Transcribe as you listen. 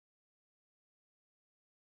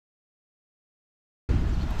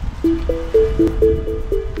There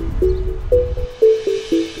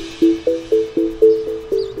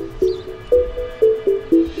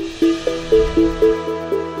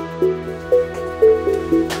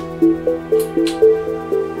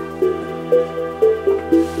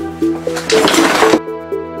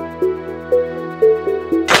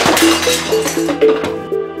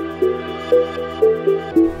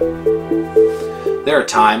are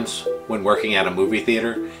times when working at a movie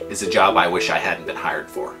theater is a job I wish I hadn't been hired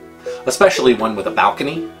for, especially one with a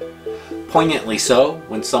balcony. Poignantly so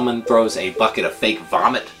when someone throws a bucket of fake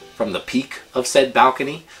vomit from the peak of said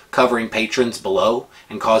balcony, covering patrons below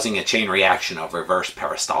and causing a chain reaction of reverse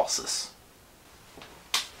peristalsis.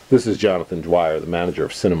 This is Jonathan Dwyer, the manager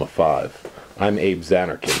of Cinema 5. I'm Abe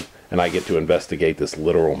Zanarkand, and I get to investigate this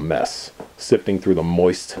literal mess, sifting through the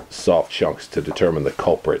moist, soft chunks to determine the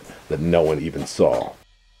culprit that no one even saw.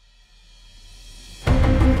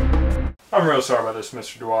 I'm real sorry about this,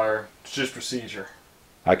 Mr. Dwyer. It's just procedure.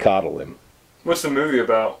 I coddle him. What's the movie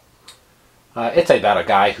about? It's about a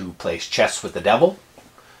guy who plays chess with the devil.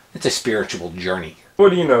 It's a spiritual journey.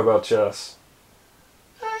 What do you know about chess?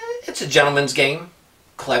 It's a gentleman's game,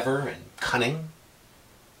 clever and cunning.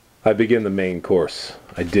 I begin the main course.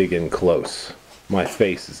 I dig in close. My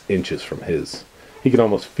face is inches from his. He can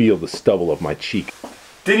almost feel the stubble of my cheek.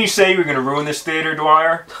 Didn't you say you were going to ruin this theater,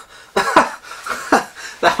 Dwyer?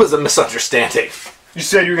 That was a misunderstanding. You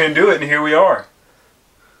said you were going to do it, and here we are.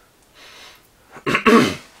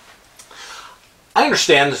 I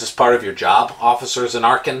understand this is part of your job, Officer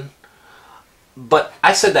Zanarkand, but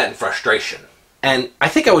I said that in frustration. And I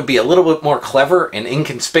think I would be a little bit more clever and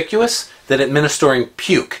inconspicuous than administering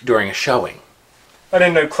puke during a showing. I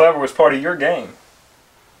didn't know clever was part of your game.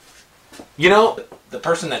 You know, the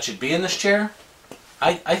person that should be in this chair,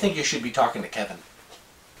 I think you should be talking to Kevin.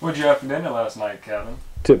 What'd you have for dinner last night, Kevin?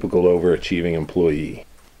 Typical overachieving employee.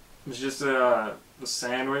 It was just a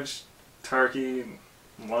sandwich, turkey,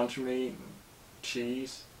 lunch meat, and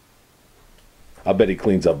cheese. I'll bet he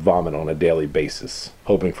cleans up vomit on a daily basis,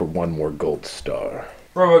 hoping for one more gold star.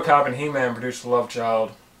 RoboCop and He-Man produced a love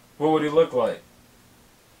child. What would he look like?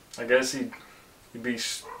 I guess he'd be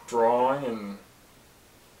strong and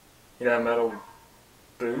he'd have metal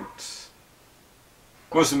boots.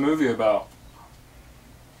 What's the movie about?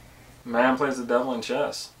 A man plays the devil in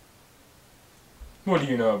chess. What do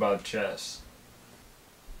you know about chess?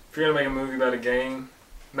 If you're gonna make a movie about a game,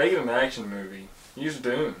 make it an action movie. Use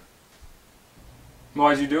Doom.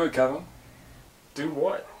 Why'd you do it, Kevin? Do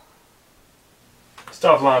what?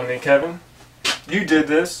 Stop lying to me, Kevin. You did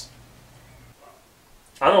this.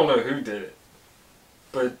 I don't know who did it.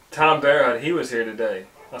 But Tom Barrett, he was here today.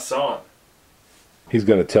 I saw him. He's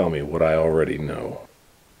gonna tell me what I already know.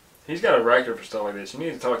 He's got a record for stuff like this. You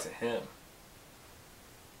need to talk to him.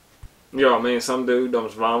 You know what I mean? Some dude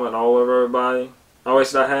dumps vomit all over everybody. I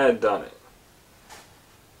wish I had done it.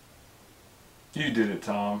 You did it,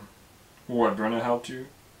 Tom. What, Brenna helped you?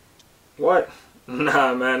 What?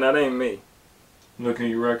 Nah, man, that ain't me. Looking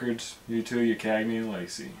at your records, you two, you Cagney and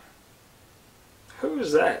Lacey.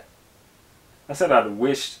 Who's that? I said I'd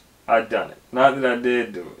wished I'd done it. Not that I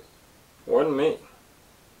did do it. Wasn't me.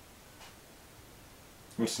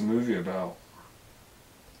 What's the movie about?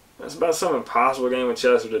 It's about some impossible game of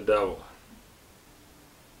chess with the devil.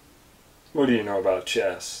 What do you know about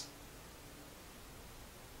chess?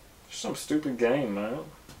 Some stupid game, man.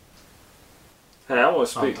 Hey, I want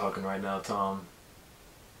to speak. I'm talking right now, Tom.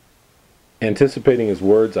 Anticipating his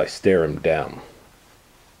words, I stare him down.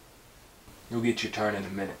 You'll get your turn in a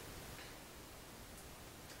minute.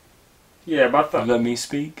 Yeah, about that. Let me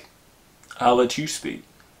speak. I'll let you speak.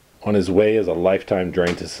 On his way as a lifetime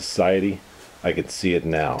drain to society, I could see it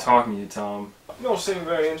now. I'm talking to you, Tom. You don't seem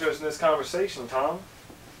very interested in this conversation, Tom.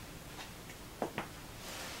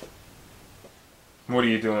 What are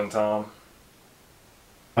you doing, Tom?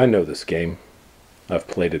 I know this game. I've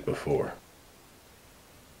played it before.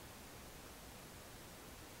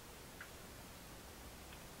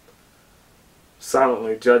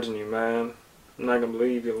 Silently judging you, man. I'm not gonna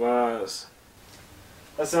believe your lies.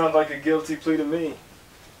 That sounds like a guilty plea to me.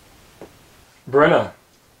 Brenna,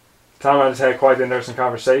 Tom and I just had quite an interesting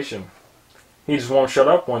conversation. He just won't shut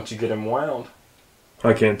up once you get him wound.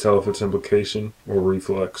 I can't tell if it's implication or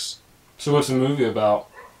reflex. So what's the movie about?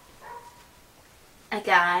 A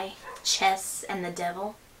guy, chess, and the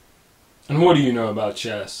devil. And what do you know about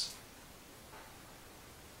chess?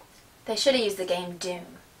 They should have used the game Doom.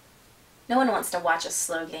 No one wants to watch a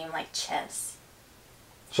slow game like chess.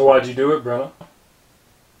 So why'd you do it, Brenna?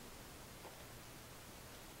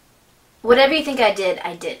 Whatever you think I did,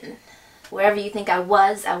 I didn't. Wherever you think I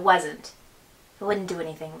was, I wasn't. I wouldn't do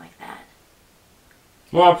anything like that.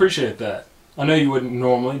 Well, I appreciate that. I know you wouldn't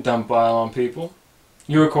normally dump bile on people.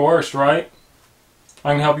 You were coerced, right?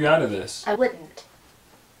 I can help you out of this. I wouldn't.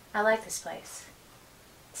 I like this place.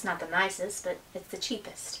 It's not the nicest, but it's the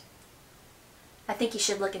cheapest. I think you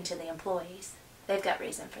should look into the employees. They've got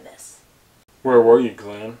reason for this. Where were you,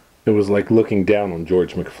 Glenn? It was like looking down on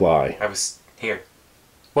George McFly. I was here.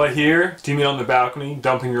 What, here? Do you mean on the balcony,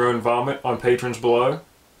 dumping your own vomit on patrons below?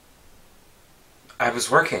 I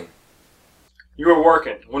was working. You were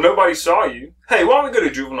working. Well, nobody saw you. Hey, why don't we go to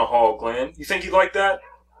juvenile hall, Glenn? You think you'd like that?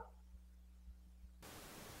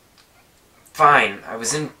 Fine. I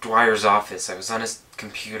was in Dwyer's office. I was on his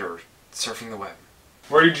computer, surfing the web.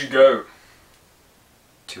 Where did you go?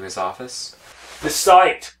 To his office? The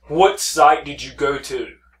site. What site did you go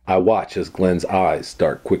to? I watch as Glenn's eyes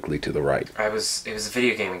dart quickly to the right. It was a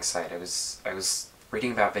video gaming site. I was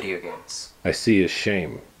reading about video games. I see his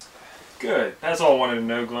shame. Good. That's all I wanted to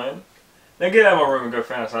know, Glenn. Now get out of my room and go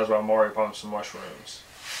fantasize about Mario pumping some mushrooms.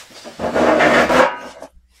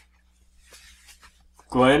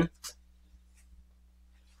 Glenn?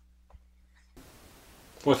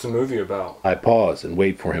 What's the movie about? I pause and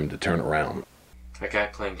wait for him to turn around. A guy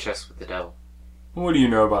playing chess with the devil. What do you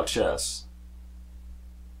know about chess?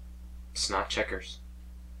 It's not checkers.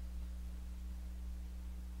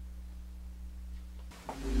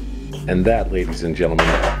 And that, ladies and gentlemen,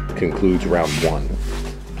 concludes round one.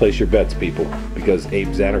 Place your bets, people, because Abe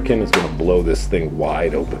Zanarkand is going to blow this thing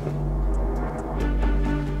wide open.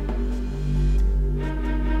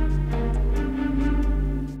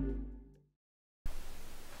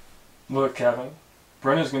 Look, Kevin,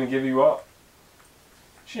 Brenna's going to give you up.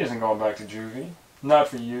 She isn't going back to juvie. Not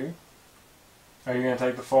for you. Are you going to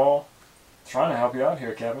take the fall? I'm trying to help you out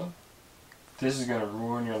here, Kevin. This is going to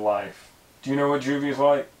ruin your life. Do you know what juvie is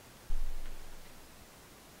like?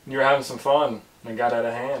 You were having some fun and it got out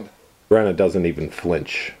of hand. Brenna doesn't even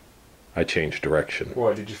flinch. I change direction.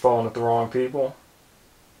 What, did you fall in with the wrong people?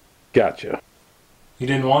 Gotcha. You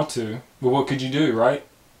didn't want to, but what could you do, right?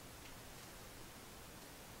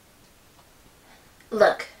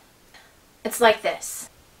 Look, it's like this.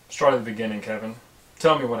 Let's try the beginning, Kevin.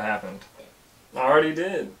 Tell me what happened. I already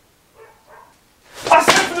did. I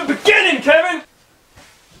said from the beginning, Kevin!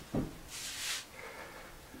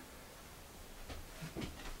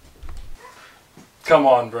 Come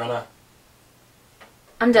on, Brenna.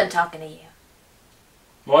 I'm done talking to you.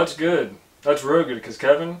 Well, that's good. That's real good, because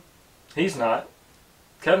Kevin, he's not.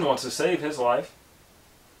 Kevin wants to save his life.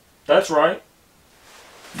 That's right.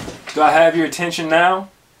 Do I have your attention now?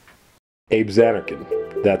 Abe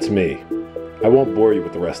Zanarkand, that's me. I won't bore you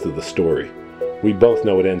with the rest of the story. We both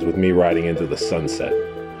know it ends with me riding into the sunset.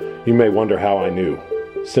 You may wonder how I knew.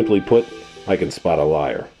 Simply put, I can spot a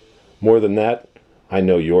liar. More than that, I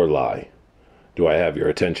know your lie. Do I have your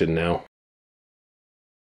attention now?